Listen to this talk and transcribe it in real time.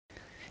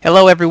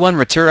Hello everyone,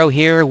 Rituro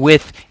here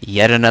with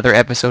yet another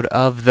episode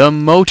of the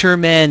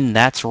Motormen.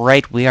 That's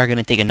right, we are going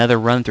to take another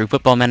run through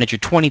Football Manager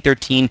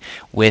 2013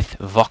 with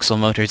Vauxhall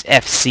Motors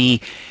FC.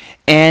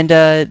 And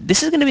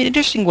this is going to be an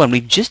interesting one.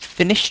 We've just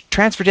finished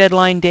transfer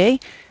deadline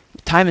day,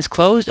 time is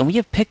closed, and we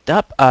have picked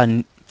up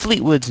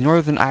Fleetwood's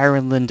Northern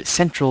Ireland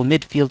central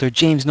midfielder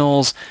James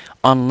Knowles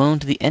on loan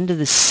to the end of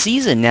the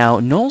season. Now,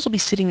 Knowles will be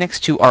sitting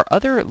next to our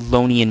other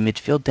loanee in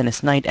midfield,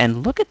 Dennis Knight,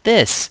 and look at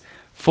this.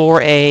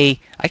 I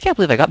can't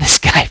believe I got this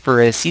guy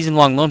for a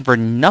season-long loan for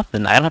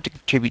nothing. I don't have to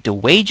contribute to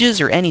wages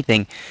or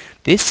anything.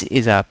 This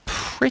is a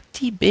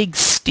pretty big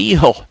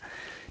steal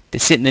to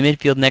sit in the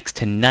midfield next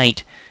to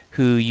Knight,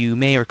 who you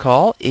may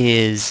recall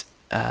is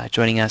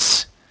joining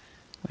us.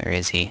 Where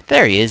is he?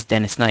 There he is,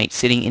 Dennis Knight,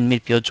 sitting in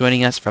midfield,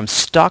 joining us from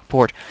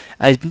Stockport.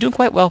 He's been doing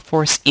quite well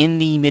for us in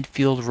the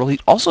midfield role. He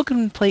also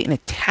can play in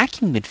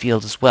attacking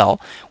midfield as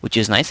well, which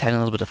is nice, having a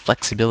little bit of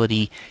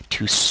flexibility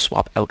to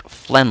swap out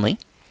Flenley.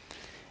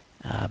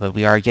 But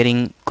we are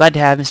glad to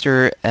have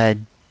Mr.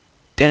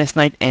 Dennis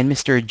Knight and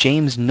Mr.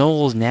 James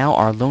Knowles now,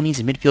 our loanees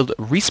in midfield.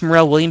 Reese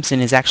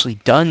Morrell-Williamson has actually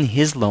done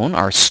his loan,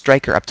 our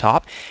striker up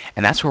top,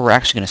 and that's where we're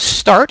actually going to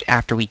start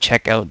after we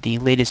check out the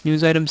latest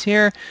news items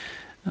here.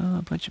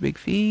 A bunch of big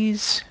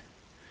fees.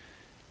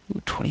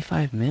 Ooh,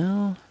 25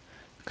 mil.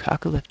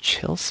 Lukaku left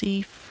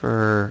Chelsea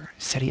for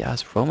Serie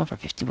A's Roma for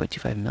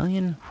 15.25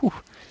 million. Whew.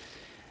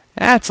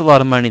 That's a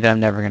lot of money that I'm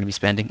never going to be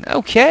spending.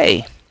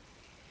 Okay.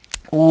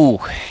 Ooh,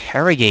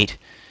 Harrogate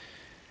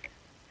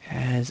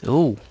has...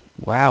 Oh,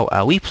 wow.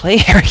 We play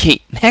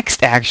Harrogate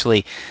next,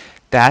 actually.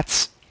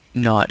 That's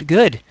not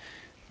good.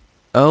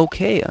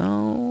 Okay.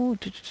 Oh,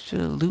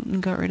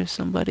 Luton got rid of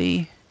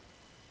somebody.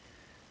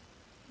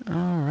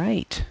 All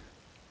right.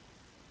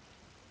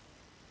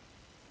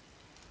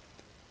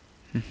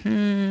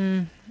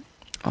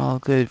 All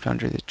good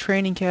under the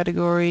training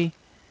category.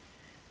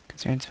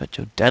 Concerns about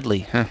Joe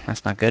Dudley. Huh,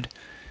 that's not good.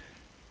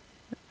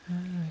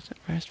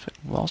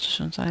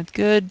 Walsh on side's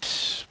good.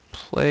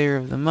 Player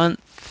of the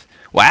month.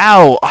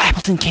 Wow!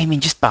 Appleton came in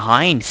just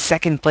behind.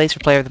 Second place for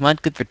Player of the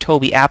Month. Good for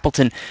Toby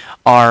Appleton,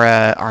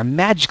 our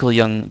magical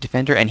young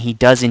defender, and he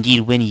does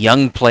indeed win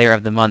Young Player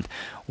of the Month.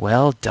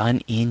 Well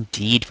done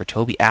indeed for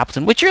Toby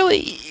Appleton, which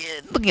really,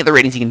 looking at the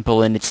ratings he can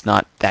pull in, it's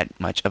not that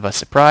much of a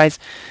surprise.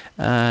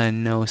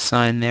 No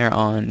sign there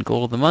on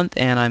Goal of the Month,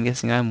 and I'm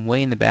guessing I'm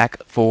way in the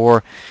back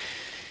for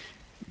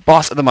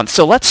Boss of the Month.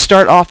 So let's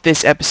start off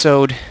this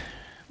episode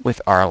with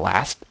our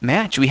last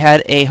match. We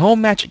had a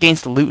home match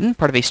against Luton,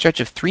 part of a stretch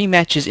of 3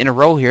 matches in a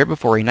row here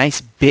before a nice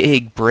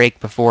big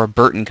break before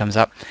Burton comes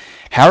up.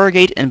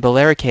 Harrogate and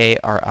Billericay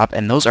are up,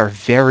 and those are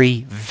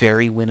very,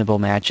 very winnable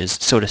matches.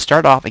 So to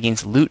start off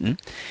against Luton,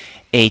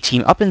 a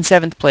team up in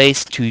 7th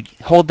place, to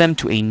hold them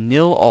to a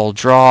 0-0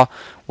 draw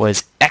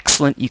was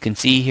excellent. You can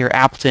see here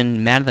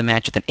Appleton, man of the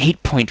match with an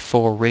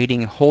 8.4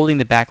 rating, holding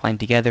the backline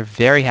together.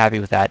 Very happy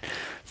with that.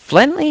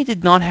 Flenley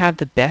did not have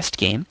the best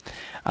game.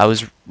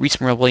 Was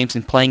Reese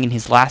Morrell-Williamson playing in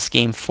his last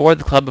game for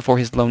the club before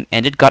his loan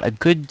ended. Got a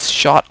good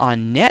shot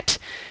on net.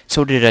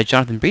 So did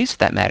Jonathan Breeze, for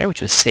that matter,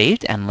 which was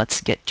saved. And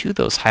let's get to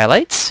those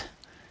highlights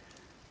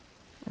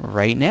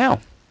right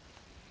now.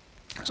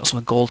 There's also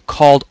a goal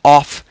called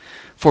off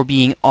for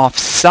being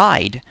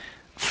offside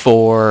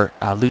for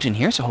Luton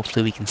here. So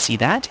hopefully we can see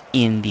that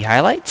in the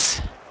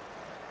highlights.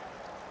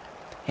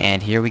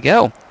 And here we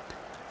go.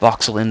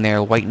 Vauxhall in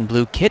their white and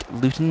blue kit.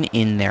 Luton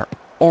in their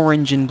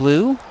orange and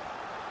blue.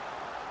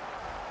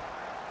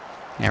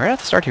 Now, right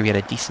off the start here, we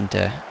had a decent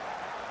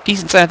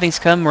sign of things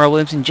come.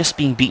 Morrell-Williamson just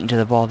being beaten to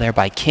the ball there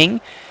by King.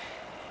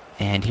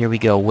 And here we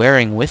go,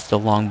 Waring with the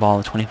long ball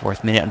in the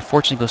 24th minute.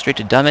 Unfortunately, goes straight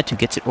to Dummett, who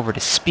gets it over to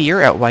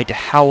Spear, out wide to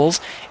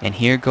Howells. And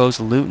here goes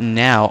Luton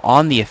now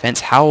on the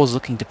offense. Howells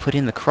looking to put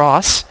in the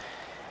cross.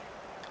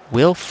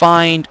 Will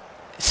find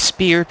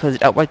Spear, plays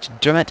it out wide to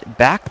Dummett,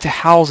 back to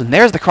Howells. And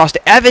there's the cross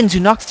to Evans, who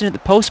knocks it in at the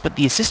post, but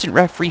the assistant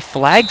referee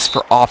flags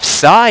for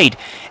offside.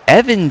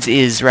 Evans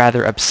is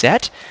rather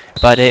upset,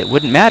 but it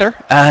wouldn't matter.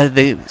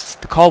 The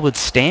call would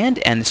stand,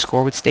 and the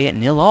score would stay at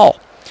 0-0.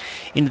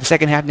 Into the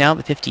second half now,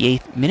 the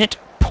 58th minute.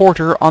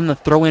 Porter on the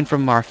throw-in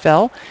from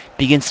Marfell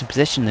begins some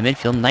possession in the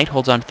midfield. Knight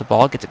holds onto the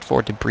ball, gets it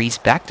forward to Breeze,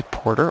 back to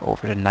Porter,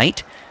 over to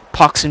Knight.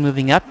 Poxon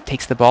moving up,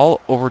 takes the ball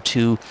over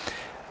to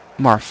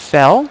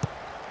Marfell.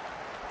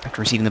 After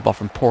receiving the ball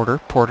from Porter.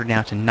 Porter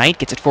now to Knight,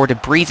 gets it forward to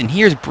Breeze, and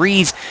here's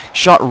Breeze,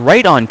 shot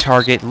right on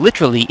target,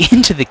 literally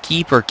into the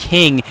keeper,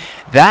 King.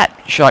 That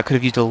shot could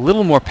have used a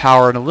little more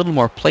power and a little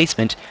more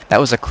placement. That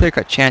was a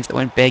clear-cut chance that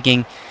went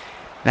begging.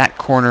 That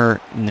corner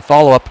in the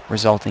follow-up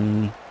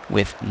resulting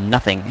with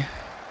nothing.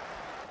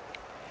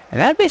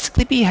 And that'd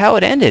basically be how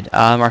it ended.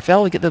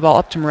 Marfell would get the ball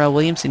up to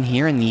Morrell-Williamson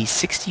here in the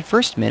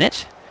 61st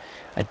minute.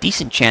 A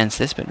decent chance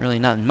this, but really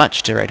not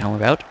much to write home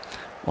about.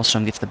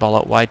 Wallstrom gets the ball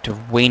out wide to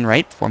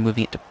Wainwright before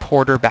moving it to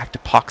Porter, back to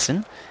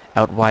Poxon.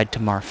 Out wide to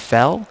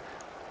Marfell.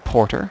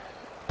 Porter.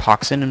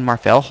 Poxon and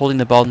Marfell holding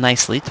the ball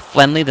nicely to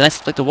Flenley. The nice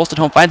flick to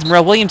Wollstonecombe finds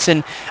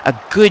Morrell-Williamson. A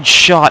good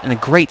shot and a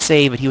great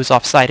save, but he was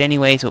offside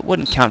anyway, so it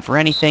wouldn't count for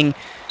anything.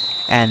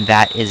 And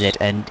that is it.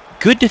 And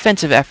good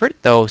defensive effort,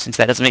 though since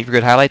that doesn't make for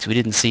good highlights, we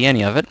didn't see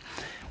any of it.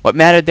 What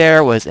mattered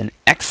there was an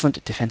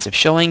excellent defensive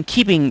showing,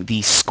 keeping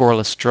the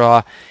scoreless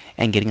draw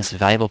and getting us a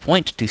valuable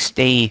point to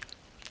stay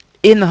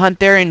in the hunt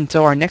there. And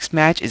so our next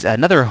match is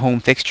another home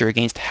fixture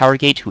against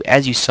Harrogate, who,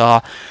 as you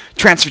saw,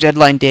 transfer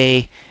deadline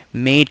day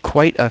made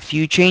quite a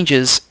few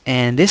changes.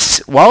 And this,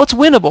 while it's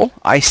winnable,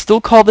 I still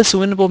call this a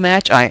winnable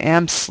match. I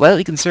am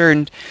slightly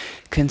concerned,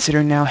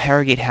 considering now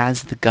Harrogate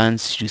has the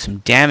guns to do some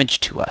damage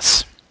to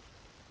us.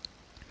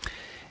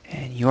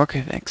 And York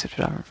have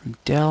accepted offer from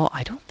Dell.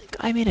 I don't think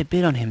I made a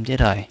bid on him,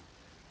 did I?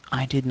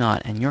 I did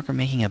not. And York are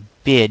making a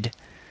bid.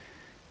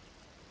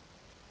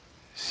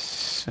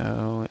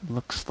 So it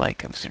looks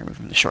like I'm just going to remove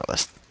him from the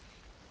shortlist.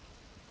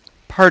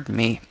 Pardon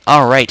me.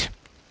 All right.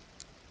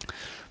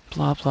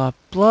 Blah, blah,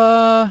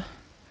 blah.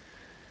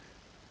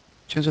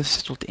 Jones with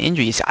assisted to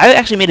injury. See, I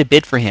actually made a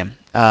bid for him.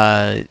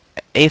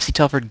 AFC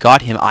Telford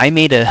got him. I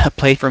made a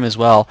play for him as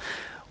well.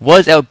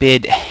 Was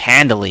outbid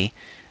handily.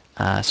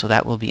 So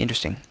that will be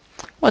interesting.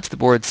 What's the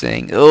board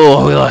saying?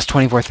 Oh, we lost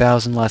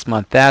 24,000 last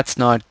month. That's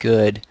not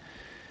good.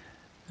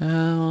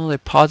 Oh, they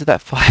paused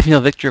that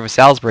 5-0 victory over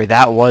Salisbury.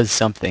 That was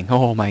something.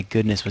 Oh my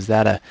goodness, was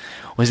that a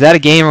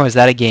game or was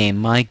that a game?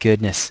 My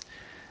goodness.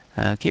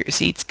 Get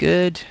receipts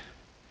good.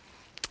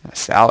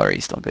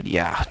 Salary still good.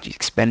 Yeah, the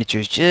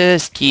expenditures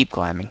just keep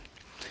climbing.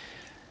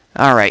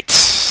 All right,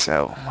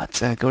 so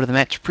let's go to the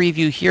match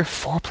preview here.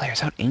 4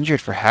 players out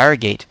injured for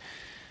Harrogate,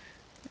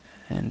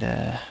 and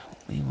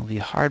we will be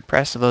hard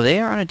pressed. Although they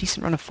are on a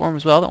decent run of form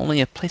as well. They're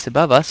only a place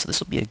above us, so this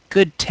will be a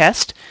good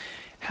test.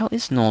 How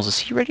is Knowles? Is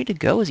he ready to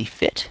go? Is he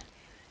fit?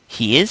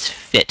 He is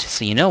fit.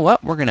 So you know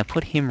what? We're going to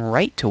put him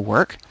right to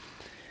work.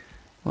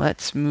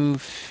 Let's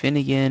move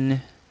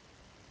Finnegan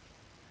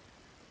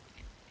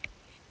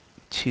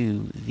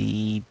to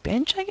the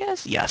bench, I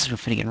guess? Yeah, let's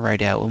move Finnegan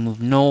right out. We'll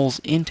move Knowles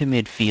into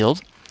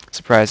midfield.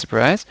 Surprise,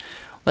 surprise.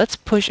 Let's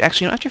push...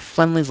 Actually, after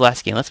Flemley's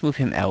last game, let's move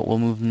him out. We'll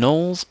move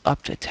Knowles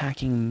up to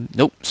attacking...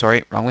 Nope,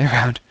 sorry, wrong way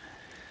around.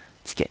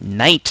 Let's get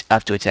Knight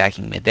up to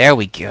attacking mid. There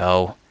we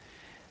go.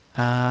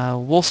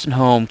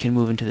 Wolstenholme can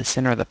move into the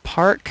center of the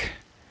park.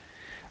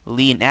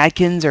 Lee and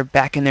Adkins are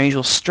back in their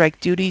usual strike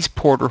duties.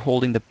 Porter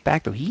holding the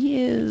back, though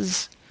he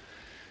is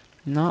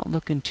not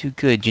looking too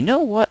good. You know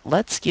what?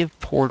 Let's give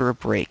Porter a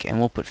break, and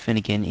we'll put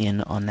Finnegan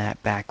in on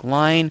that back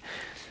line.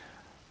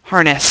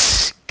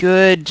 Harness,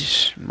 good.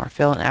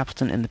 Marfell and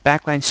Appleton in the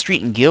back line.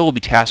 Street and Gill will be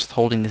tasked with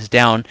holding this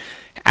down.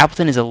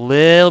 Appleton is a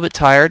little bit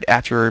tired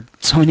after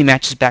so many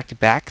matches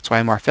back-to-back. That's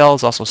why Marfell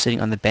is also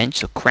sitting on the bench,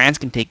 so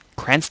Cranston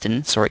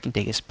can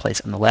take his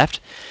place on the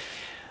left.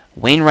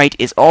 Wainwright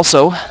is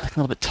also looking a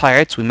little bit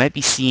tired, so we might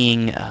be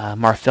seeing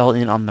Marfell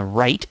in on the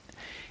right,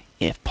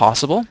 if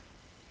possible.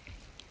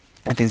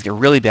 And things get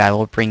really bad,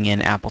 we'll bring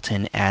in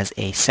Appleton as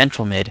a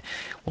central mid.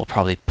 We'll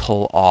probably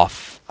pull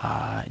off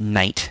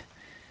Knight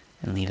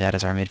and leave that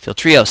as our midfield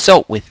trio.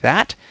 So, with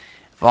that,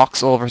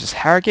 Vauxhall versus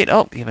Harrogate.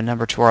 Oh, we have a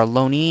number to our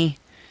loanee.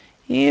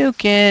 You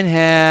can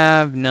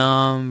have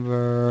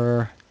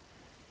number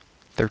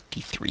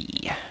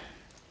 33.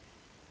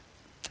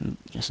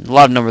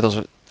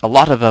 A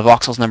lot of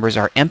Vauxhall's numbers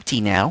are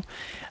empty now.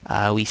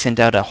 We sent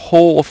out a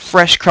whole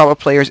fresh crop of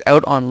players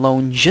out on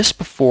loan just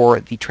before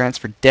the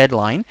transfer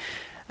deadline,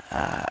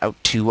 out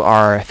to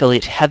our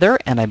affiliate Heather,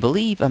 and I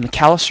believe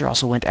McAllister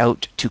also went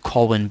out to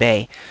Colwyn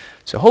Bay.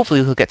 So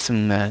hopefully we'll get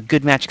some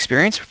good match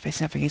experience. We're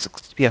facing up against,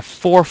 looks to be a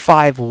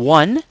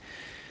 4-5-1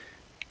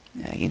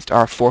 against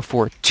our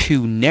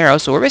 4-4-2 narrow.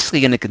 So we're basically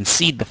going to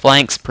concede the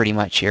flanks pretty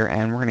much here,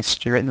 and we're going to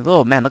steer it in the...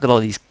 Oh man, look at all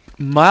these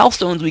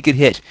milestones we could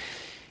hit.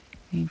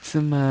 Need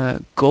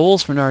some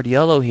goals for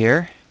Nardiello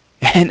here,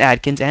 and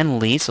Adkins and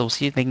Lee, so we'll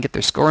see if they can get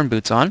their scoring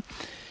boots on.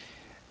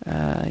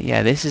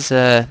 Yeah, this is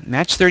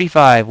match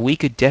 35. We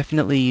could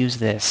definitely use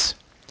this.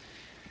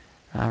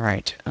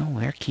 Alright. Oh,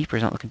 their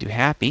keeper's not looking too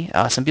happy.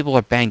 Some people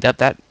are banged up.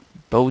 That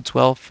bodes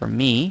well for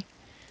me.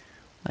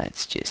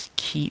 Let's just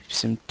keep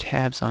some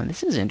tabs on.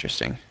 This is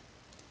interesting.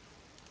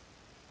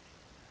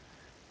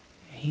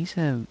 He's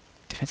a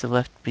defensive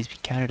left, but he's been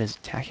counted as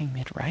attacking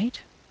mid-right?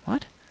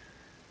 What?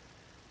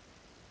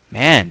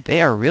 Man,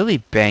 they are really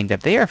banged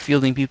up. They are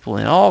fielding people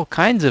in all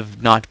kinds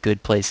of not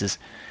good places.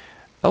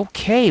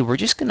 Okay, we're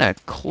just going to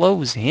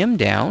close him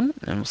down,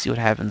 and we'll see what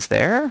happens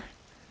there.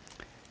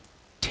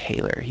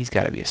 Taylor, he's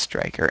got to be a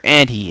striker,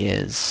 and he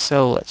is.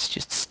 So let's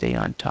just stay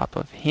on top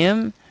of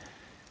him.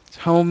 It's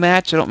a home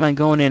match. I don't mind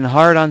going in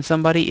hard on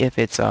somebody if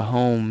it's a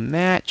home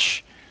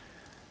match.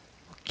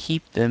 We'll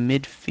keep the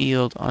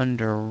midfield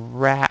under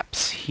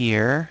wraps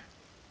here.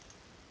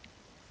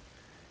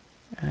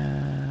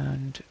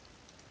 And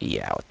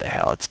yeah, what the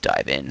hell? Let's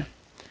dive in.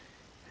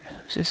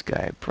 Who's this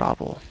guy?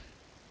 Bravo.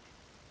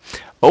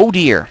 Oh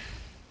dear.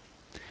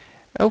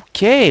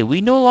 Okay,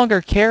 we no longer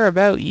care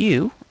about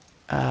you.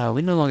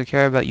 We no longer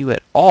care about you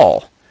at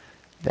all.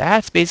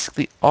 That's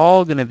basically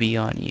all going to be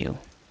on you.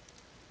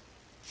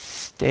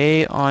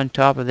 Stay on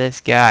top of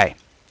this guy.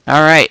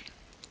 Alright.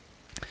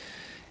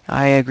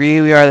 I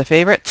agree we are the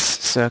favorites.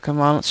 So come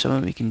on, let's show them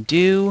what we can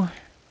do.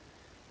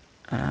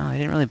 They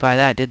didn't really buy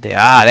that, did they?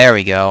 Ah, there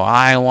we go.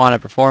 I want a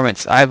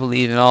performance. I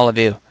believe in all of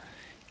you.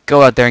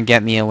 Go out there and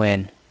get me a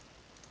win.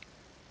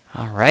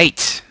 All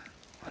right.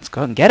 Let's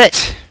go out and get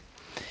it.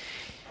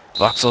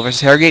 Vauxhall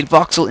versus Harrogate.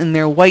 Vauxhall in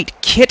their white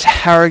kit.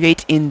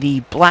 Harrogate in the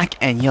black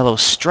and yellow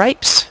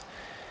stripes.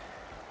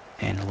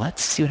 And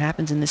let's see what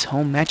happens in this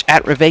home match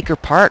at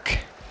Ravaker Park.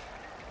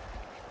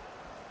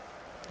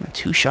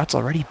 2 shots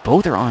already.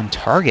 Both are on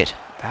target.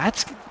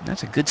 That's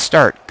a good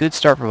start. Good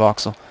start for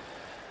Vauxhall.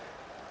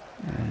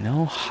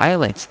 No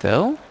highlights,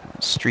 though.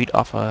 Street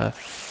off a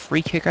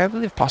free kick, I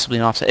believe. Possibly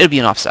an offside. It'll be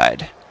an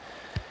offside.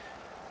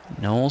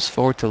 Knowles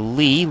forward to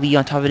Lee. Lee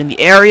on top of it in the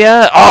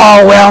area.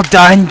 Oh, well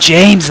done,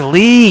 James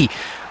Lee.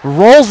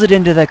 Rolls it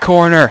into the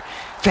corner.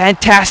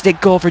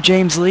 Fantastic goal for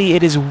James Lee.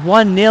 It is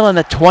 1-0 in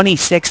the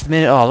 26th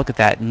minute. Oh, look at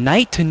that.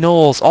 Knight to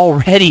Knowles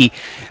already.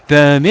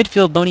 The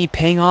midfield loanee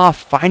paying off,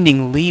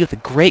 finding Lee with a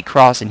great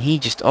cross, and he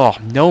just, oh,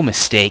 no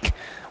mistake.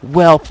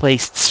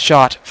 Well-placed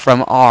shot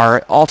from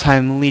our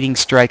all-time leading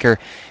striker,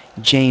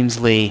 James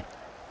Lee.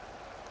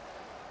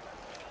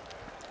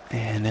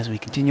 And as we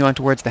continue on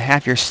towards the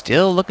half, you're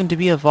still looking to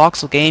be a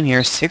Vauxhall game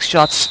here. 6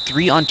 shots,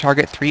 3 on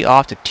target, 3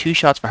 off to 2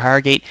 shots for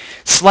Harrogate.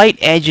 Slight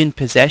edge in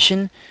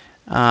possession.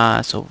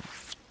 So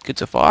good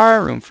so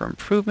far. Room for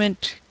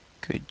improvement.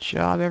 Good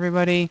job,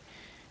 everybody.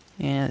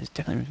 Yeah, there's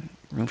definitely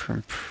room for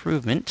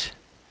improvement.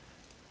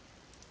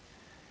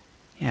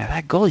 Yeah,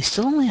 that goal, he's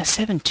still only a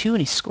 7-2 and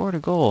he scored a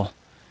goal.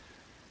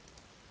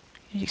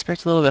 You'd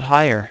expect a little bit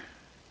higher.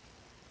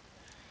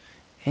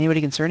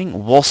 Anybody concerning?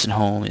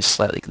 Wolstenholme is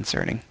slightly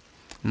concerning.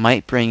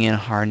 Might bring in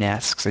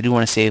Harness, because I do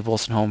want to save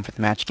Wolstenholme for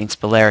the match against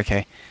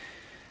Billericay.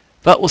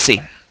 But we'll see.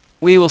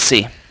 We will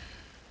see.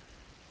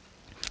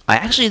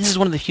 Actually, this is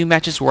one of the few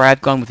matches where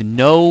I've gone with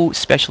no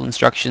special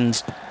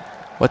instructions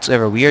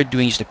whatsoever. We are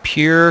doing just a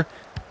pure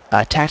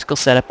tactical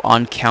setup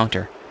on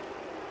counter.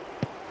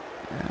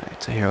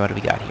 Alright, so here, what do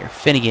we got here?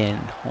 Finnegan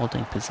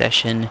holding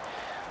possession.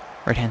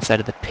 Right-hand side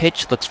of the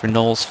pitch. Looks for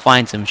Knowles.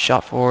 Finds him.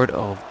 Shot forward.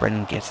 Oh,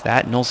 Brennan gets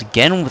that. Knowles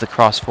again with a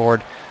cross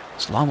forward.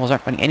 So long balls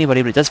aren't finding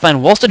anybody, but it does find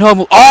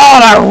Wolstenholme.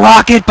 Oh, the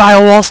rocket by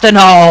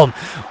Wolstenholme!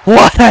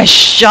 What a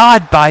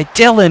shot by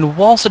Dylan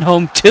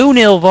Wolstenholme.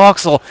 2-0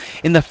 Vauxhall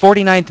in the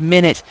 49th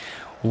minute.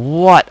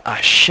 What a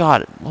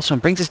shot.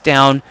 Wolstenholme brings us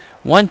down.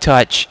 One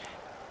touch.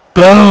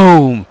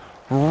 Boom!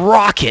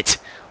 Rocket!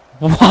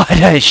 What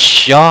a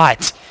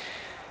shot!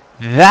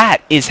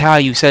 That is how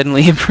you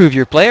suddenly improve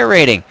your player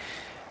rating.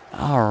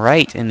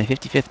 Alright, in the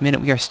 55th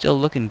minute, we are still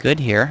looking good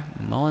here.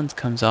 Mullins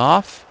comes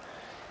off.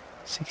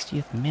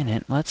 60th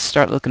minute. Let's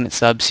start looking at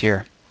subs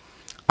here.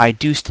 I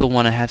do still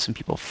want to have some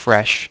people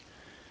fresh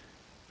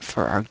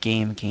for our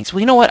game against...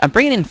 Well, you know what? I'm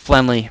bringing in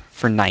Flemley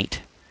for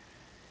Knight.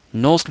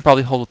 Knowles can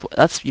probably hold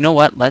with... You know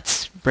what?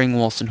 Let's bring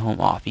Wolstenholme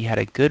off. He had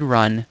a good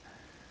run.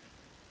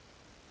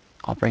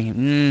 I'll bring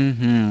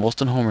him...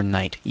 Wolstenholme or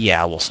Knight?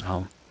 Yeah,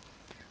 Wolstenholme.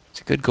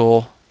 It's a good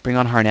goal. Bring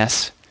on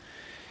Harness.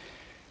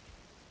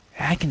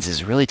 Atkins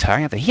is really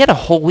tiring out there. He had a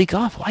whole week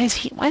off. Why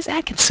is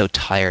Atkins so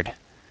tired?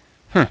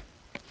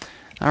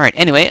 Alright,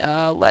 anyway,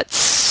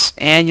 let's...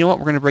 And you know what?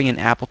 We're going to bring in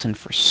Appleton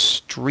for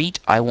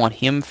Street. I want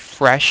him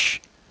fresh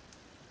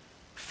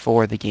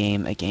for the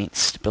game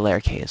against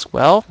Billericay as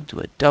well. We'll do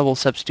a double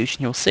substitution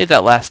here. We'll save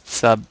that last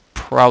sub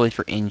probably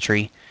for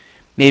injury.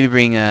 Maybe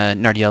bring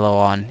Nardiello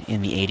on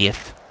in the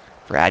 80th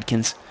for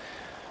Adkins.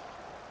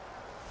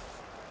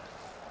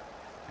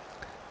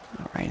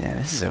 Alright,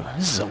 this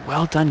is a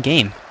well-done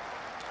game.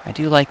 I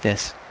do like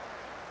this.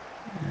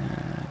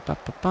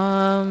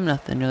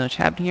 Nothing really much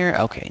happened here.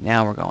 Okay,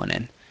 now we're going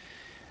in.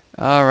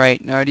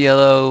 Alright,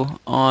 Nardiello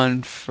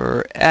on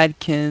for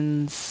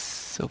Adkins.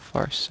 So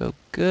far, so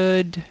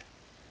good.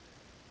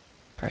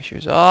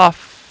 Pressure's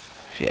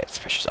off. Yes,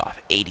 pressure's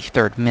off.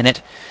 83rd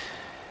minute.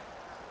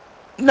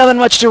 Nothing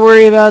much to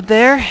worry about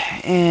there.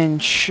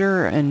 And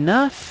sure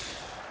enough,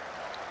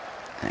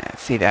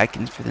 save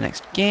Adkins for the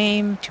next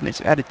game. 2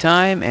 minutes at a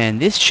time. And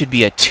this should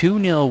be a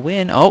 2-0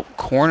 win. Oh,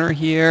 corner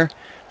here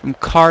from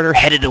Carter,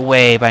 headed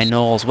away by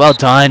Knowles. Well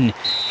done.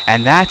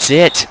 And that's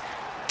it.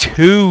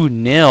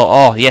 2-0.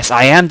 Oh, yes,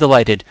 I am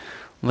delighted.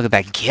 Look at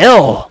that.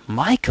 Gill.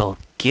 Michael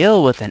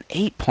Gill with an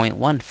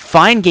 8.1.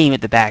 Fine game at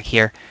the back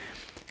here.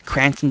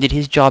 Cranston did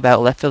his job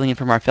out left filling in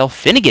for Marfell.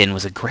 Finnegan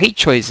was a great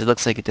choice. It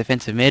looks like a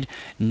defensive mid.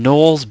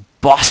 Knowles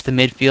bossed the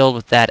midfield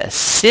with that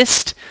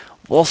assist.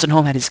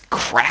 Wolstenholme had his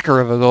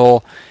cracker of a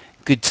goal.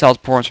 Good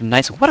solid performance from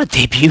Knights. What a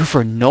debut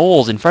for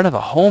Knowles in front of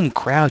a home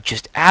crowd.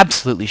 Just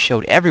absolutely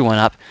showed everyone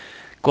up.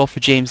 Goal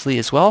for James Lee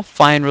as well.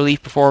 Fine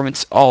relief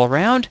performance all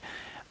around.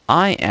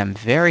 I am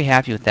very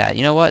happy with that.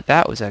 You know what?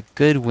 That was a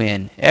good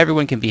win.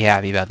 Everyone can be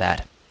happy about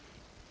that.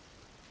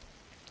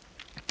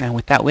 And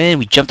with that win,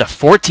 we jumped to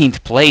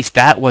 14th place.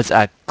 That was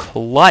a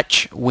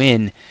clutch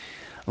win.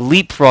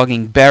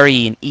 Leapfrogging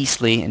Bury and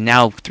Eastleigh, and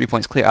now 3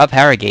 points clear of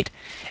Harrogate.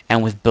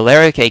 And with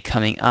Billericay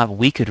coming up,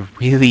 we could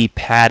really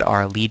pad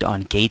our lead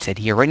on Gateshead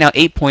here. Right now,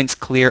 8 points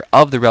clear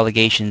of the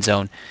relegation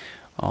zone.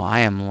 Oh, I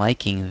am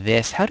liking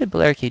this. How did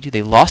Billericay do?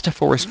 They lost to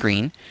Forest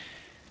Green.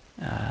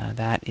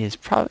 That is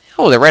probably...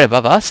 Oh, they're right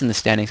above us in the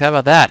standings. How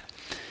about that?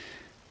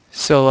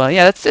 So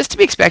yeah, that's to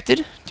be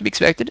expected. To be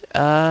expected.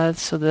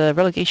 So the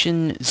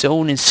relegation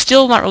zone is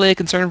still not really a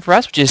concern for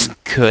us, which is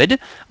good.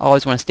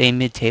 Always want to stay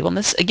mid-table. And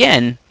this,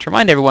 again, to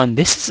remind everyone,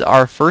 this is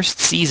our first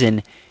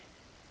season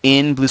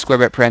in Blue Square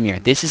Bet Premier.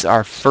 This is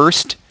our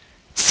first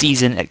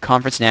season at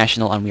Conference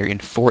National, and we're in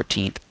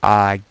 14th.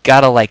 I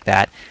gotta like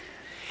that.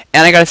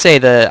 And I gotta say,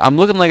 I'm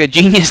looking like a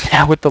genius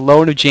now with the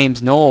loan of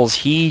James Knowles.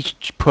 He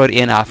put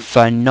in a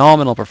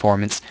phenomenal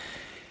performance.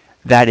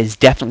 That is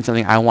definitely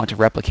something I want to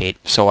replicate.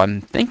 So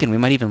I'm thinking we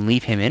might even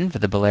leave him in for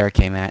the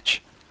Billericay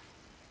match.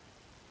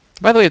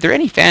 By the way, if there are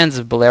any fans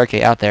of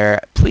Billericay out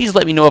there, please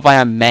let me know if I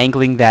am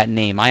mangling that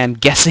name. I am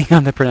guessing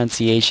on the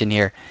pronunciation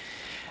here.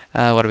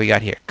 What do we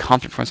got here?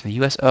 Confident performance from the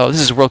U.S. Oh,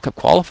 this is World Cup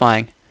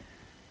qualifying.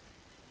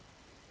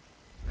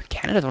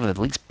 Canada's one of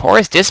the league's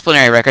poorest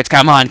disciplinary records.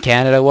 Come on,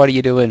 Canada, what are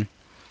you doing?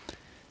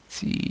 Let's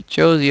see,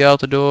 Josie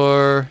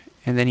Altidore,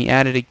 and then he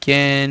added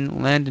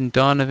again. Landon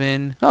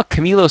Donovan. Oh,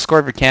 Camilo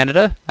scored for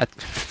Canada.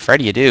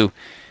 Freddie, you do.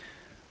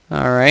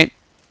 All right.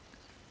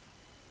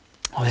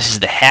 Oh, this is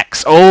the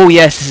Hex. Oh,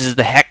 yes, this is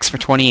the Hex for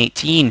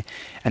 2018.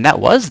 And that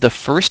was the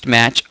first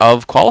match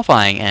of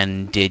qualifying.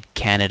 And did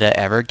Canada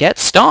ever get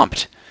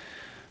stomped?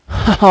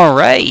 All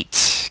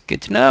right.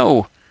 Good to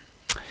know.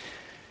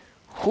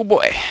 Oh,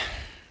 boy.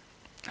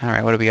 All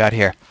right, what do we got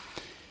here?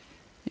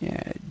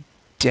 Yeah,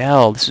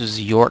 Dell. This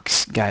was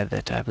York's guy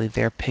that I believe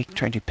they're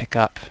trying to pick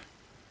up.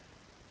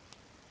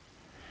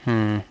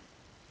 Definite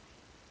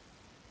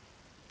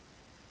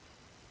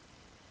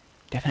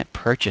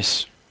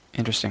purchase.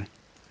 Interesting.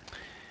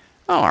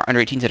 Oh, our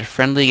under-18s had a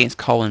friendly against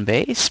Colwyn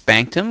Bay.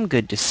 Spanked him.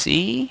 Good to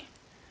see.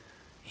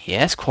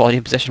 Yes, quality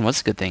of possession was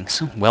a good thing.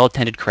 So,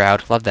 well-attended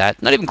crowd. Love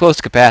that. Not even close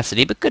to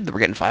capacity, but good that we're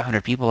getting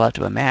 500 people out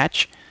to a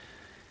match.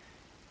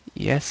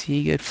 Yes,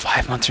 he good.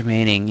 5 months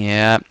remaining.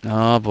 Yeah.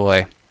 Oh,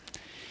 boy.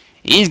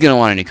 He's going to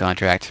want a new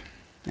contract.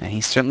 And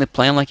he's certainly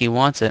playing like he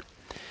wants it.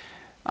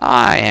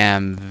 I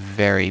am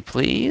very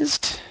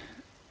pleased.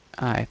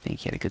 I think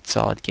he had a good,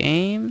 solid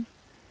game.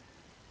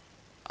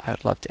 I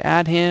would love to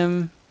add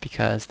him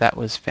because that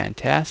was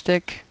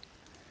fantastic.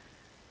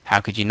 How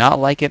could you not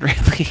like it,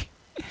 really?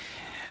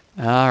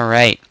 All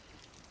right.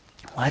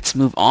 Let's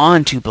move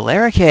on to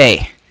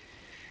Billericay.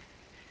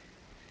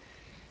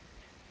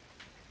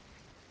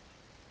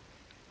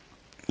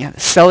 Yeah, the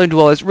Cellar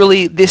Dwellers,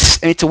 really,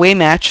 it's a away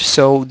match,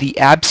 so the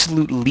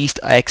absolute least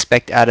I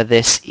expect out of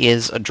this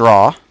is a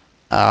draw.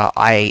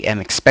 I am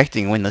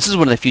expecting a win. This is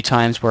one of the few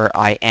times where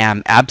I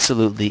am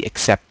absolutely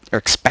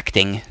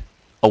expecting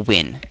a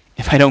win.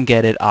 If I don't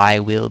get it, I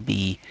will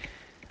be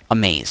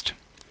amazed.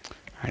 All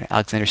right,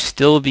 Alexander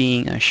still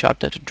being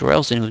shopped out to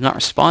Droylsden, who has not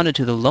responded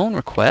to the loan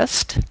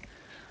request.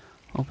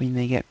 Hoping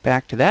they get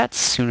back to that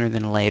sooner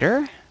than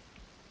later.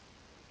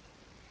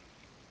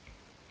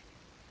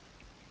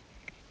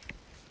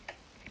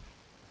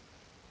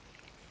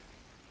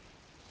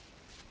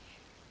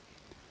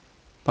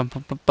 Bum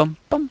bum bum bum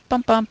bum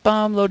bum bum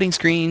bum. Loading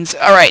screens.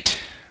 All right,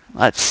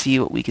 let's see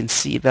what we can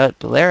see about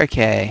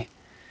Billericay.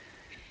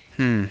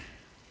 They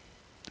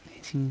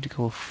seem to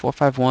go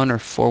 4-5-1 or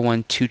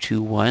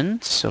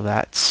 4-1-2-2-1, so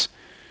that's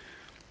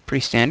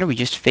pretty standard. We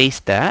just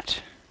faced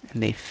that,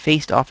 and they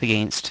faced off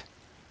against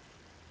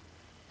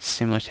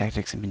similar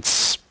tactics and been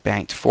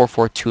spanked.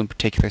 4-4-2 in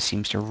particular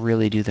seems to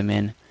really do them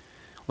in.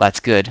 Well, that's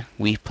good.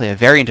 We play a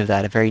variant of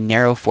that, a very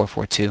narrow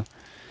 4-4-2.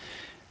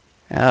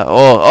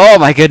 Oh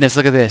my goodness,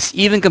 look at this.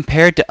 Even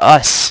compared to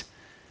us,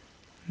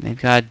 they've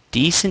got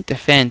decent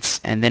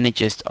defense, and then it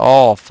just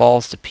all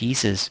falls to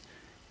pieces.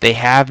 They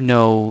have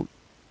no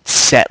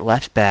set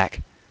left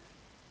back.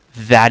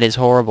 That is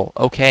horrible.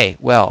 Okay,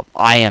 well,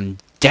 I am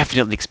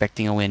definitely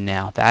expecting a win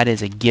now. That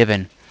is a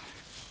given.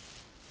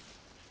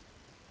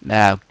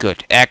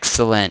 Good.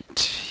 Excellent.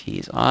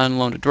 He's on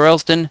loan to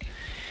Droylsden.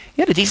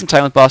 He had a decent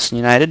time with Boston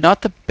United.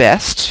 Not the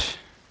best.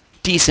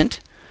 Decent.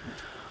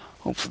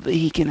 Hopefully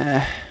he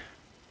can...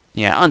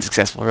 Yeah,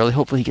 unsuccessful, really.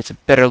 Hopefully he gets a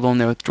better loan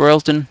there with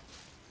Droylsden.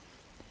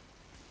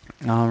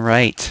 All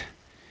right.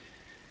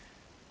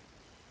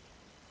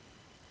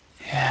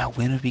 Yeah,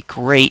 win would be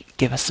great.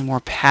 Give us some more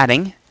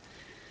padding.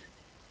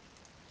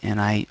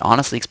 And I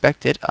honestly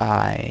expect it.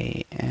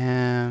 I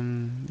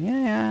am...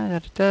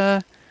 Have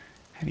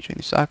you joined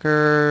the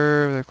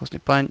soccer? They're close to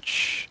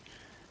punch.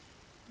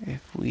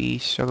 If we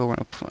struggle, we're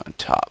going to put on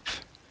top.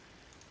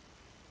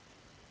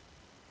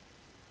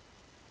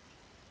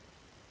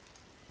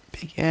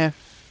 Big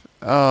F.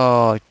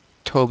 Oh,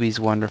 Toby's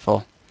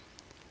wonderful.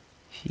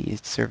 He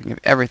is deserving of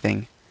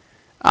everything.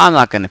 I'm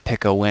not going to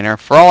pick a winner.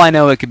 For all I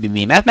know, it could be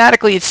me.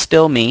 Mathematically, it's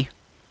still me.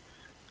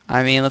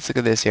 I mean, let's look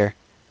at this here.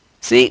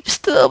 See,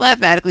 still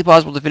mathematically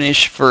possible to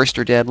finish first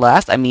or dead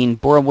last. I mean,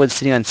 Boreham Wood's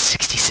sitting on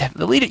 67.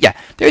 The leader, yeah,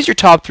 there's your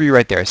top three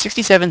right there.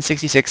 67,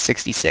 66,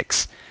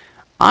 66.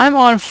 I'm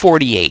on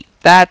 48.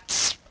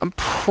 I'm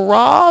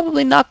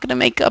probably not going to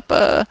make up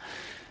a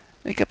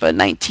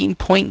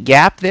 19-point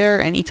gap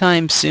there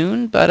anytime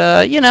soon,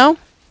 but you know,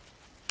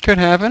 could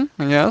happen,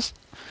 I guess.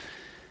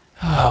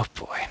 Oh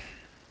boy.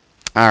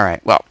 All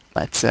right. Well,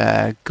 let's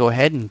go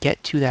ahead and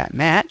get to that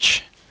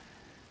match.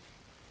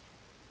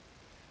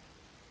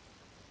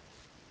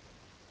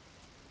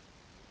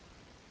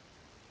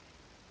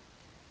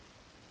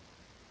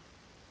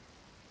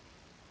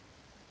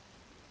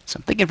 So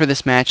I'm thinking for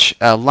this match,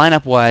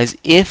 lineup-wise,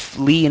 if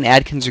Lee and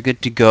Adkins are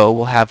good to go,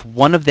 we'll have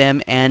one of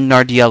them and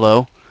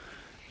Nardiello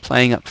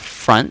playing up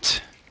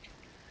front.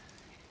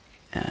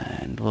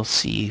 And we'll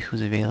see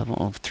who's available.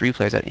 Oh, 3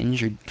 players out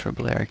injured for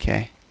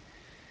Billericay.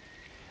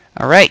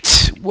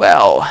 Alright,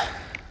 well.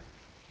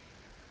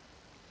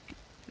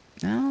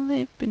 No,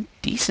 they've been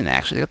decent,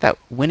 actually. They got that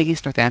win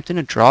against Northampton,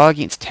 a draw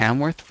against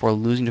Tamworth before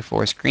losing to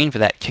Forest Green for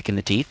that kick in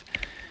the teeth.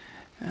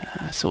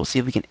 So we'll see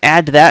if we can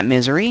add to that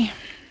misery.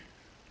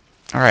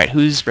 Alright,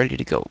 who's ready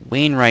to go?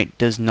 Wainwright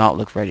does not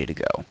look ready to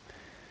go.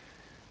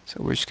 So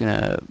we're just going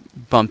to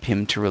bump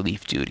him to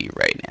relief duty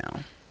right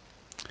now.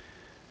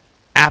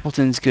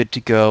 Appleton's good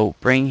to go.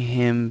 Bring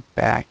him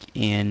back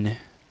in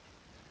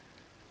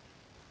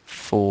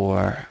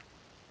for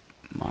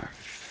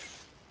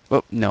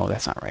Oh, no,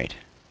 that's not right.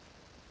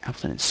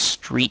 Appleton and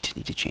Street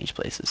need to change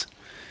places.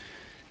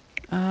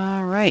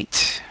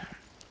 Alright.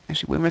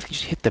 Actually, Wainwright can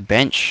just hit the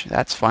bench.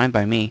 That's fine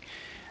by me.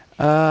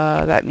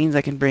 That means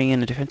I can bring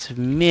in a defensive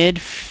mid.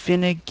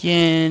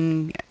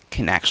 Finnegan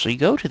can actually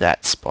go to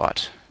that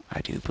spot, I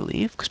do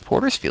believe, because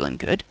Porter's feeling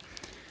good.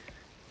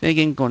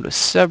 Finnegan going to a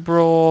sub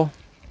role.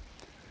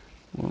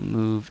 We'll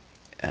move,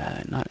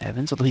 not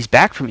Evans, although he's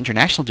back from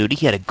international duty.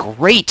 He had a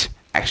great,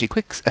 actually,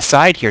 quick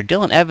aside here.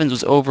 Dylan Evans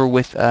was over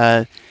with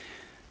the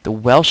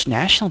Welsh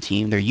national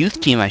team, their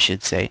youth team, I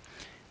should say.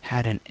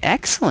 Had an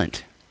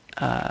excellent,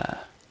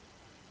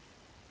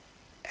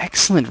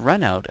 excellent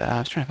run out. I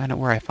was trying to find out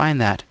where I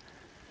find that.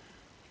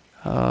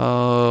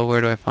 Oh, where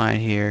do I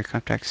find here?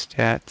 Contact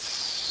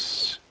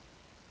stats,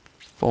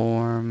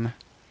 form.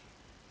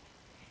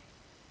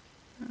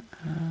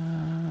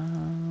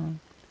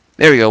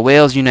 There we go,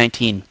 Wales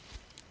U19.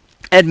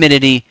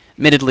 Admittedly,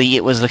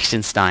 it was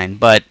Liechtenstein,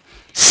 but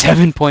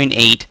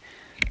 7.8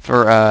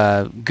 for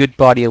a good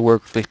body of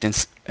work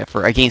against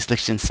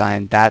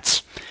Liechtenstein.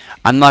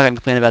 I'm not going to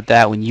complain about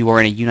that when you are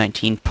in a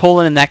U19.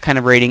 Pulling in that kind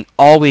of rating,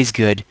 always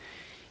good.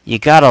 You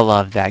gotta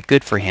love that.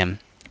 Good for him.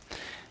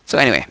 So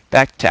anyway,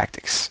 back to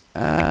tactics.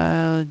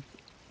 Probably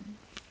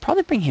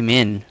bring him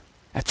in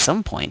at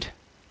some point.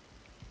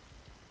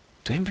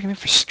 Do I even bring him in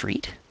for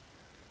Street?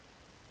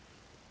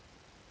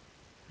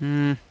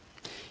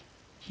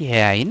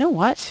 Yeah, you know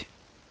what?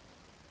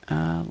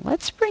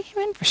 Let's bring him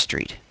in for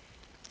Street.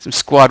 Some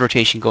squad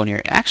rotation going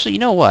here. Actually, you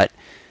know what?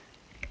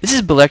 This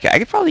is Billericay. I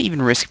could probably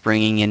even risk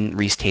bringing in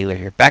Reese Taylor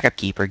here. Backup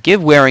keeper.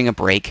 Give Waring a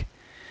break.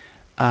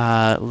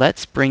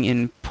 Let's bring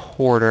in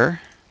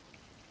Porter.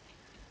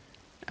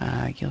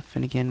 Gil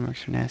Finnegan, Mark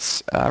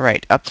Finesse.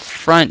 Alright, up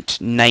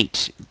front,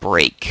 Knight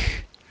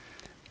break.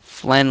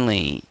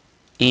 Flenley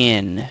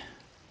in.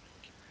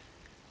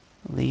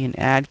 Lee and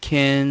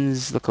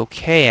Adkins look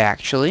okay,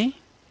 actually.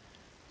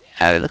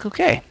 Yeah, they look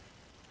okay.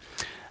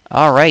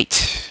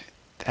 Alright,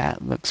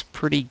 that looks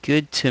pretty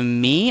good to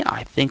me.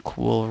 I think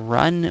we'll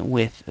run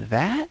with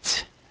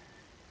that.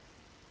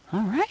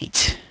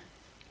 Alright.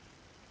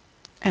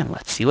 And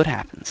let's see what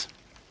happens.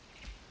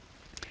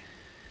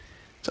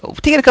 So,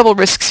 taking a couple of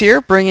risks here,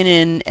 bringing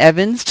in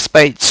Evans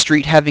despite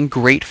Street having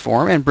great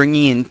form, and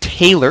bringing in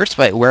Taylor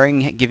despite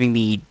Waring giving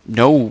me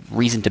no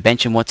reason to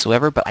bench him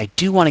whatsoever, but I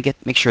do want to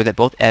make sure that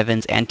both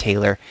Evans and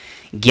Taylor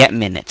get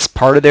minutes.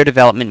 Part of their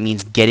development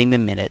means getting the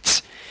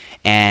minutes,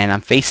 and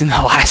I'm facing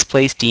the last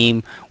place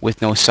team with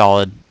no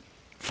solid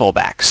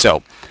fullback.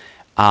 So,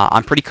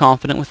 I'm pretty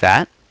confident with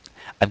that.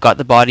 I've got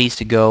the bodies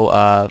to go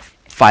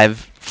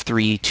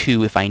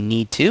 5-3-2 if I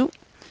need to,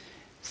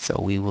 so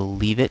we will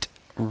leave it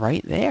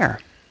right there.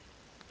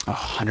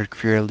 100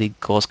 career league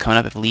goals coming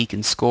up if Lee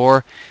can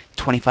score.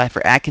 25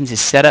 for Atkins, his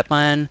setup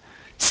man.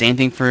 Same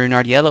thing for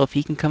Nardiello if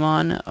he can come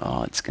on.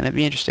 Oh, it's going to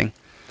be interesting.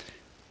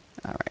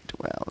 Alright,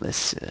 well,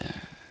 this...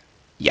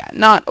 yeah,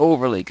 not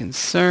overly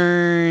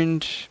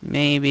concerned.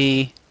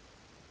 Maybe.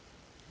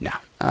 No.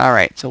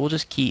 Alright, so we'll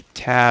just keep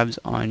tabs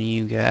on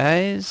you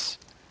guys.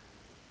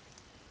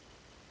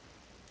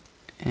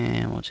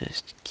 And we'll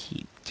just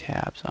keep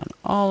tabs on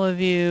all of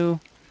you.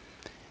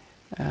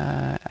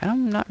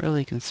 I'm not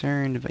really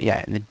concerned, but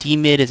yeah, and the D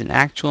mid is an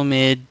actual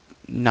mid,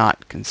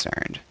 not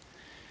concerned.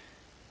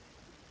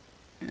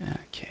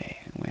 Okay,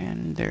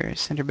 when there's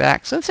center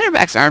backs, so the center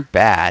backs aren't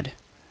bad.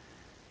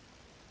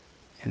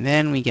 And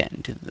then we get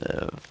into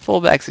the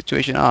fullback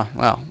situation. Oh,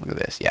 well, look at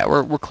this. Yeah,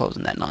 we're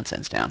closing that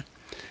nonsense down.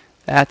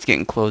 That's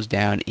getting closed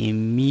down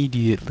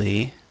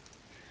immediately.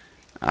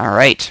 All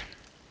right.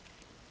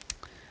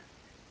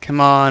 Come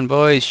on,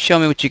 boys, show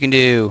me what you can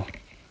do.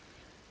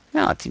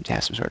 Now it seems to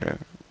have some sort of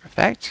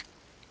effect.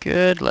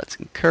 Good, let's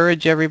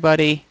encourage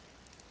everybody.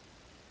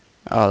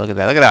 Oh, look at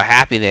that. Look at how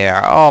happy they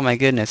are. Oh, my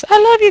goodness.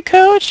 I love you,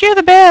 coach. You're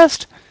the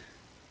best.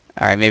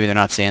 All right, maybe they're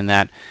not saying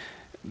that.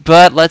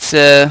 But let's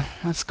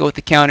go with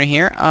the counter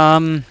here. I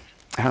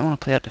don't want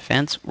to play out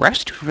defense. We're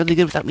actually doing really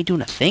good without me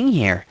doing a thing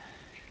here.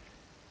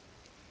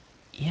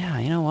 Yeah,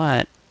 you know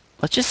what?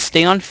 Let's just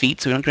stay on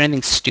feet so we don't do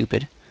anything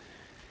stupid.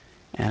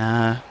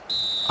 And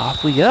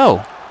off we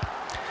go.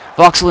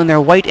 Vauxhall in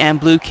their white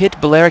and blue kit.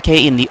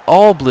 Billericay in the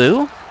all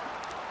blue.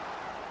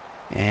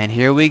 And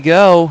here we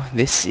go.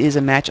 This is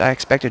a match I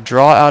expect a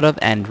draw out of,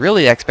 and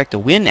really I expect a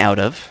win out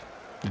of.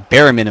 The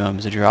bare minimum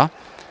is a draw.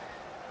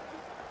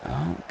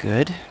 Oh,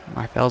 good.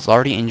 Marfel's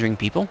already injuring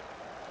people.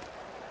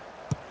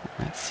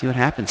 Let's see what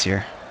happens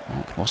here.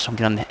 Oh, can Wolstenholme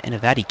get on the end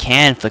of that? He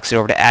can. Flicks it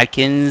over to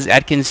Adkins.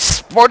 Adkins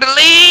for the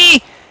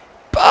lead!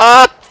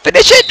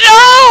 Finish it!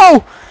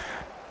 No!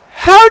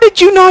 How did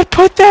you not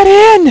put that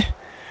in?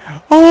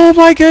 Oh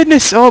my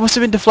goodness. Oh, it must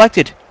have been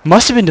deflected.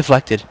 Must have been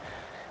deflected.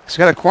 So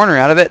got a corner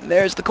out of it.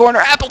 There's the corner.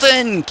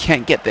 Appleton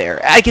can't get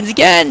there. Adkins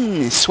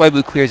again.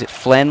 Swibu clears it.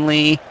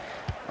 Flenley.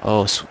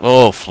 Oh,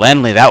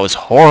 Flenley. That was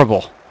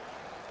horrible.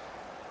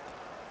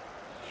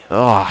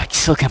 Oh, I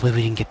still can't believe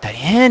we didn't get that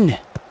in.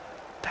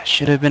 That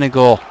should have been a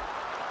goal.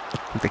 I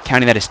think they're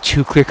counting that as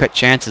 2 clear-cut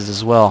chances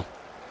as well.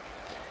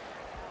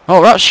 Oh,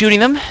 we're out shooting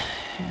them.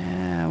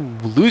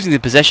 Losing the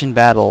possession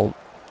battle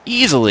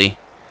easily.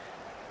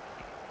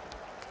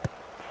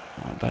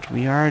 But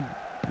we are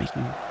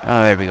making...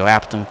 Oh, there we go.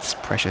 Appleton with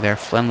pressure there.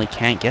 Flenley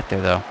can't get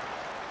there, though.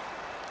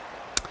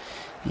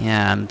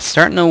 Yeah, I'm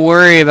starting to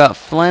worry about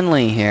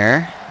Flenley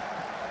here.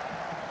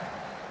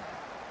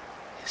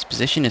 His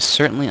position is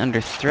certainly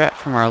under threat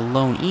from our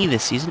lone E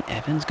this season.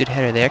 Evans, good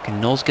header there. Can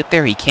Knowles get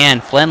there? He can.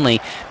 Flenley.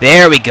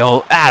 There we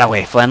go. Out of the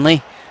way,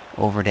 Flenley.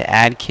 Over to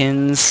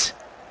Adkins.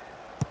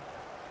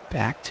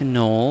 Back to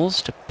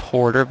Knowles. To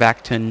Porter.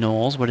 Back to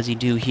Knowles. What does he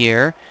do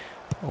here?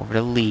 Over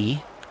to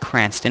Lee.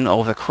 Cranston.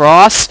 Over the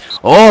cross.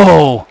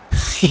 Oh!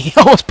 He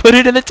almost put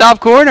it in the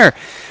top corner.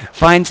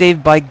 Fine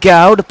save by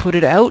Gow to put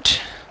it out.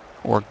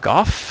 Or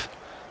Goff.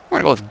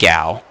 We're going to go with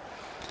Gow.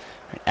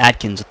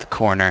 Adkins with the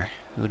corner.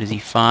 Who does he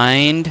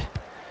find?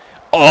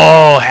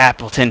 Oh,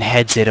 Appleton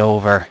heads it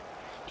over.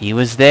 He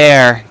was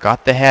there.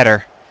 Got the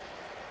header.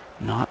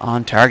 Not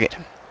on target.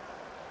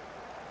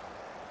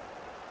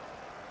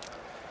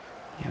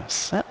 I'm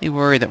slightly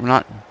worried that we're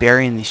not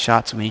burying these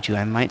shots when we need to.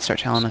 I might start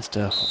telling us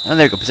to... Oh,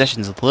 there we go.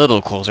 Possession's a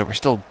little closer. We're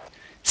still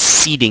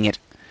seeding it.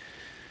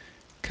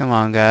 Come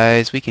on,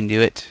 guys. We can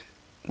do it.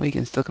 We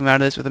can still come out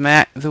of this with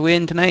a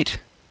win tonight.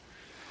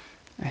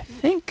 I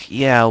think,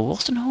 yeah,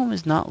 Wolstenholme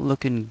is not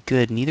looking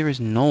good. Neither is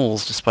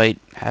Knowles, despite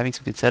having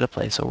some good setup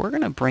play. So we're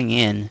going to bring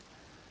in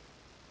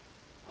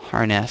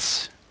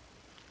Harness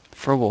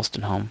for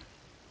Wolstenholme.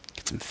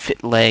 Get some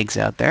fit legs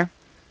out there.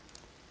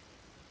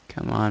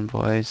 Come on,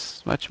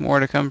 boys. Much more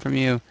to come from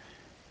you.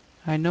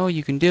 I know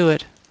you can do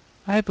it.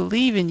 I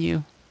believe in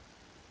you.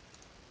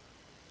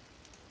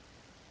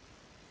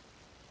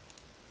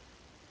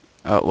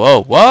 Oh,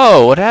 whoa,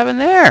 whoa! What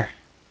happened there?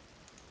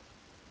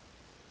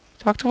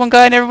 Talked to one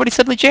guy and everybody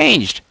suddenly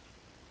changed.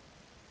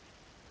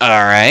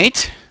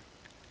 Alright.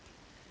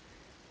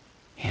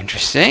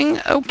 Interesting.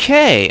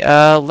 Okay,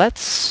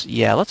 let's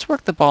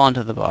work the ball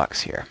into the box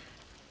here.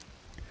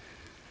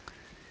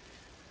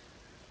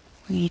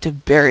 We need to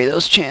bury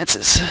those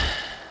chances.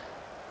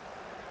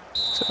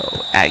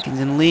 So, Adkins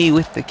and Lee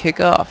with the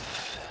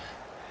kickoff.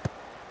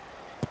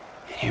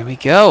 Here we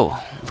go.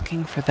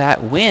 Looking for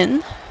that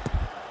win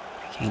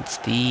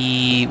against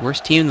the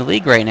worst team in the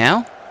league right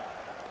now.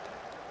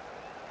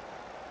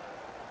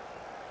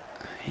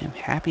 I am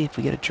happy if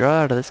we get a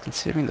draw out of this,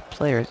 considering the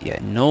players. Yeah,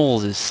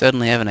 Knowles is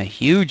suddenly having a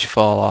huge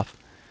fall off.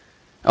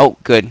 Oh,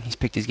 good. He's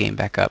picked his game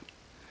back up.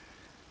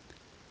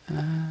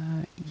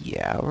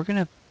 Yeah, we're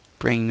going to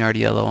bring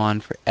Nardiello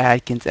on for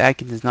Adkins.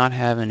 Adkins is not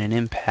having an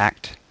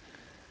impact.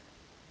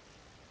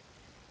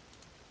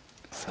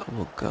 So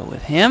we'll go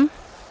with him.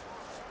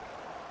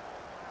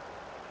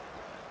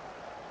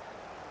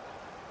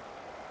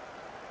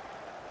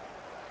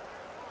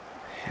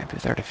 Happy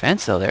with our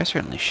defense, though. They're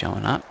certainly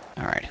showing up.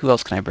 Alright, who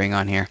else can I bring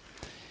on here?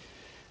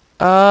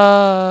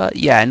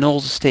 Yeah,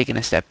 Knowles is taking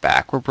a step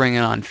back. We're bringing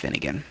on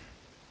Finnegan.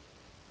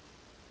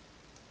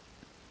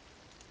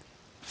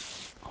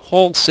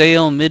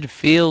 Wholesale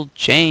midfield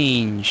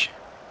change.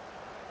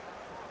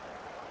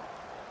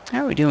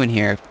 How are we doing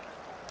here?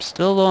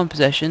 Still low in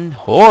possession.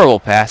 Horrible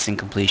passing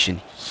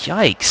completion.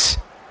 Yikes.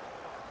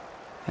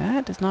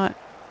 That does not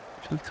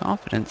fill with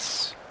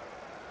confidence.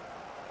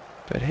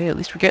 But hey, at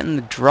least we're getting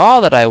the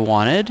draw that I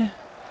wanted.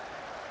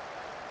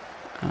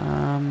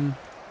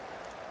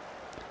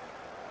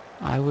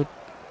 I would,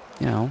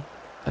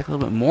 like a little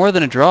bit more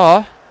than a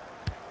draw.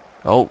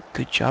 Oh,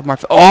 good job,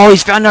 Marfel. Oh,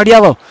 he's found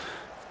Nardiello.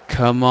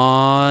 Come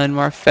on,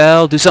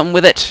 Marfel. Do something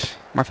with it.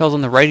 Marfel's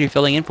on the right here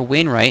filling in for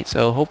Wainwright,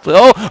 so hopefully...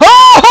 Oh,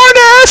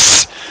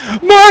 Harness!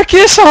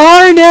 Marcus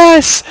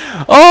Harness!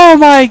 Oh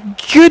my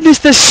goodness,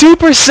 the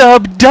super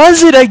sub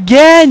does it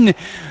again!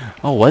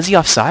 Oh, was he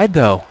offside,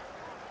 though?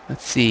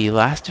 Let's see,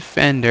 last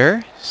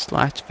defender.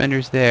 Last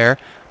defender's there.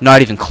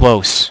 Not even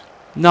close.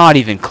 Not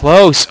even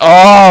close.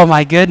 Oh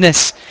my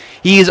goodness.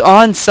 He is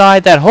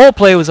onside. That whole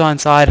play was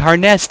onside.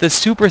 Harness, the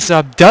super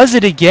sub, does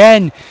it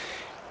again.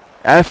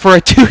 For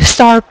a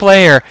 2-star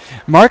player,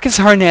 Marcus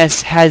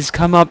Harness has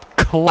come up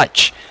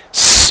clutch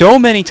so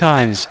many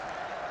times.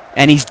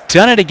 And he's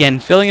done it again,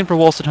 filling in for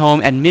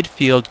Wolstenholme and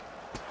midfield.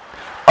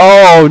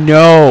 Oh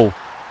no.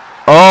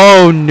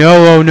 Oh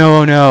no, oh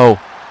no, oh no.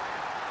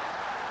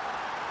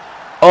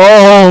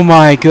 Oh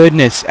my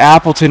goodness,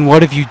 Appleton,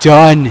 what have you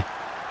done?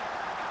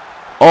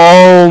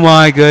 Oh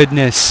my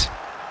goodness.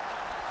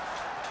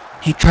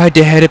 He tried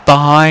to head it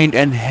behind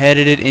and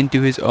headed it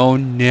into his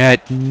own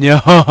net.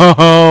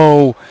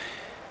 No!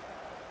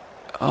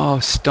 Oh,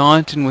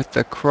 Staunton with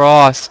the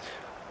cross.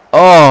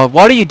 Oh,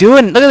 what are you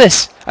doing? Look at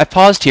this. I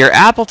paused here.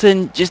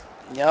 Appleton just...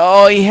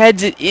 Oh, he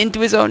heads it into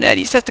his own net.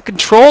 He just has to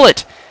control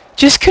it.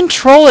 Just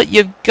control it.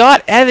 You've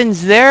got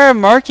Evans there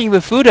marking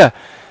Bafuda.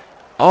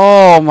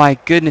 Oh, my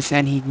goodness.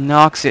 And he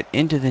knocks it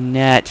into the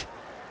net.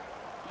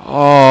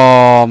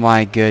 Oh,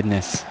 my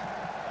goodness.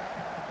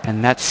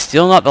 And that's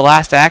still not the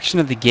last action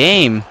of the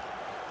game.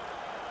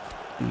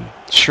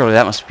 Surely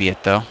that must be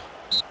it, though.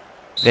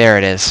 There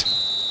it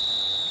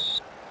is.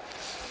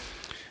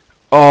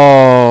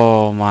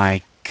 Oh,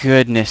 my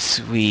goodness.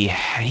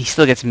 He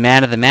still gets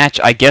man of the match,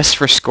 I guess,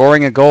 for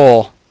scoring a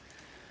goal.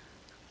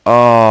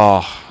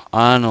 Oh,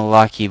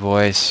 unlucky,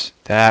 boys.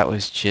 That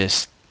was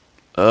just...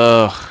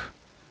 Ugh.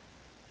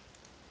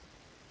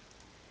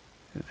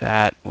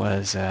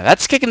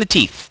 That's kick in the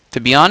teeth, to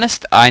be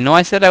honest. I know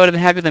I said I would have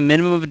been happy with a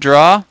minimum of a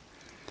draw.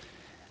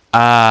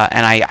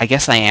 And I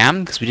guess I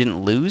am, because we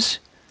didn't lose.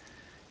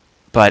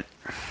 But,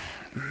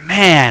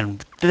 man,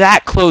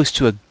 that close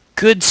to a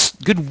good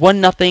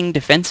 1-0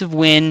 defensive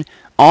win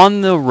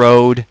on the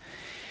road,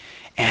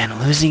 and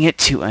losing it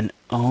to an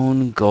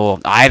own goal.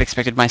 I had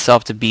expected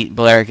myself to beat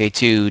Billericay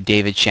too,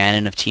 David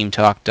Shannon of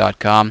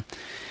TeamTalk.com.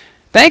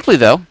 Thankfully,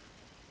 though,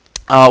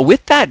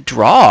 with that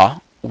draw,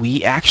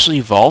 we actually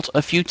vault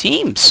a few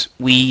teams.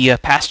 We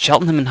passed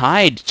Cheltenham and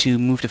Hyde to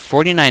move to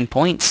 49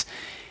 points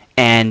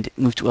and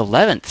move to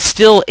 11th.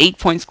 Still 8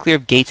 points clear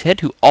of Gateshead,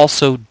 who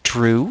also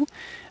drew.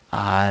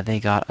 They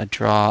got a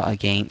draw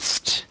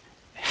against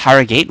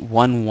Harrogate,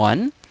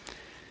 1-1,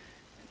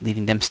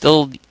 leaving them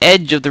still the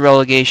edge of the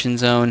relegation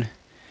zone.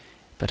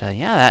 But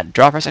yeah, that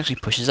draw for us actually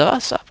pushes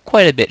us up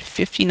quite a bit.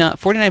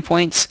 49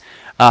 points.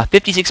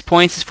 56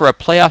 points is for a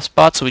playoff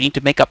spot, so we need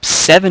to make up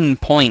 7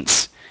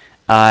 points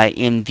we're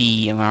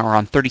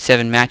on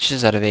 37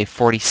 matches out of a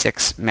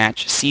 46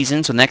 match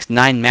season. So the next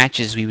 9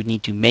 matches we would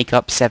need to make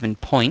up 7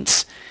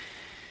 points,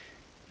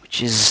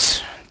 which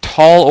is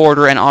tall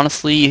order, and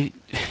honestly,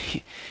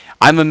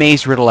 I'm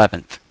amazed we're at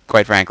 11th,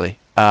 quite frankly.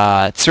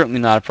 It's certainly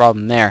not a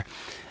problem there.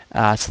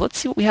 So let's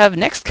see what we have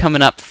next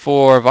coming up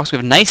for Vauxhall.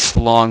 We have a nice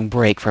long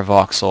break for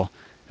Vauxhall.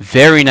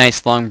 Very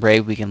nice long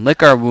break. We can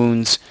lick our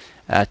wounds,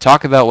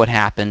 talk about what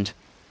happened,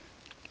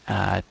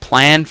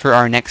 plan for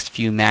our next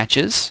few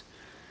matches.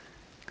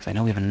 I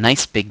know we have a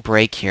nice big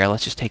break here.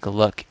 Let's just take a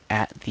look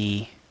at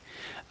the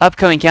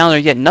upcoming calendar.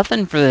 Yet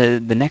nothing for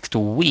the next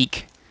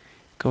week.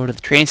 Go to the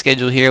training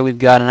schedule here. We've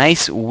got a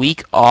nice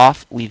week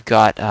off. We've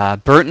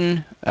got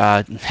Burton.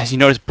 As you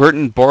notice,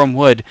 Burton, Boreham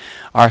Wood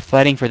are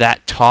fighting for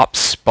that top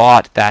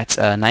spot. That's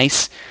a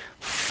nice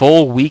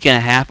full week and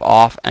a half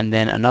off, and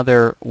then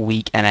another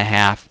week and a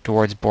half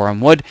towards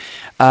Boreham Wood.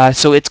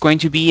 So it's going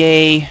to be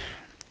a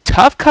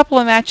tough couple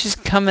of matches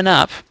coming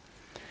up,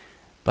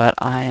 but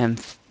I am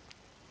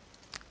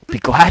be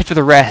glad for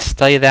the rest,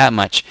 tell you that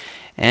much.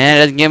 And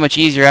it doesn't get much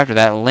easier after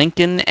that.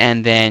 Lincoln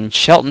and then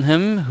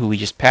Cheltenham, who we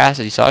just passed,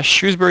 as you saw.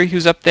 Shrewsbury,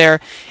 who's up there.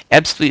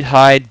 Ebbsfleet,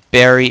 Hyde,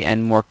 Barry,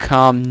 and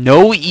Morecambe.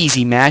 No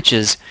easy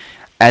matches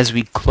as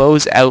we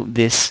close out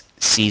this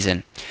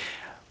season.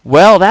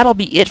 Well, that'll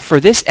be it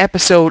for this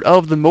episode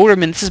of The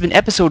Motormen. This has been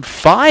episode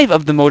 5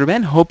 of The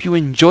Motormen. Hope you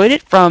enjoyed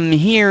it from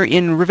here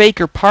in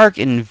Rivaker Park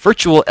in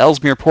virtual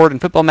Ellesmere Port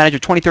and Football Manager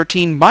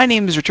 2013. My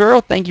name is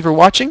Arturo. Thank you for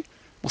watching.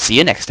 We'll see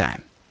you next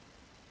time.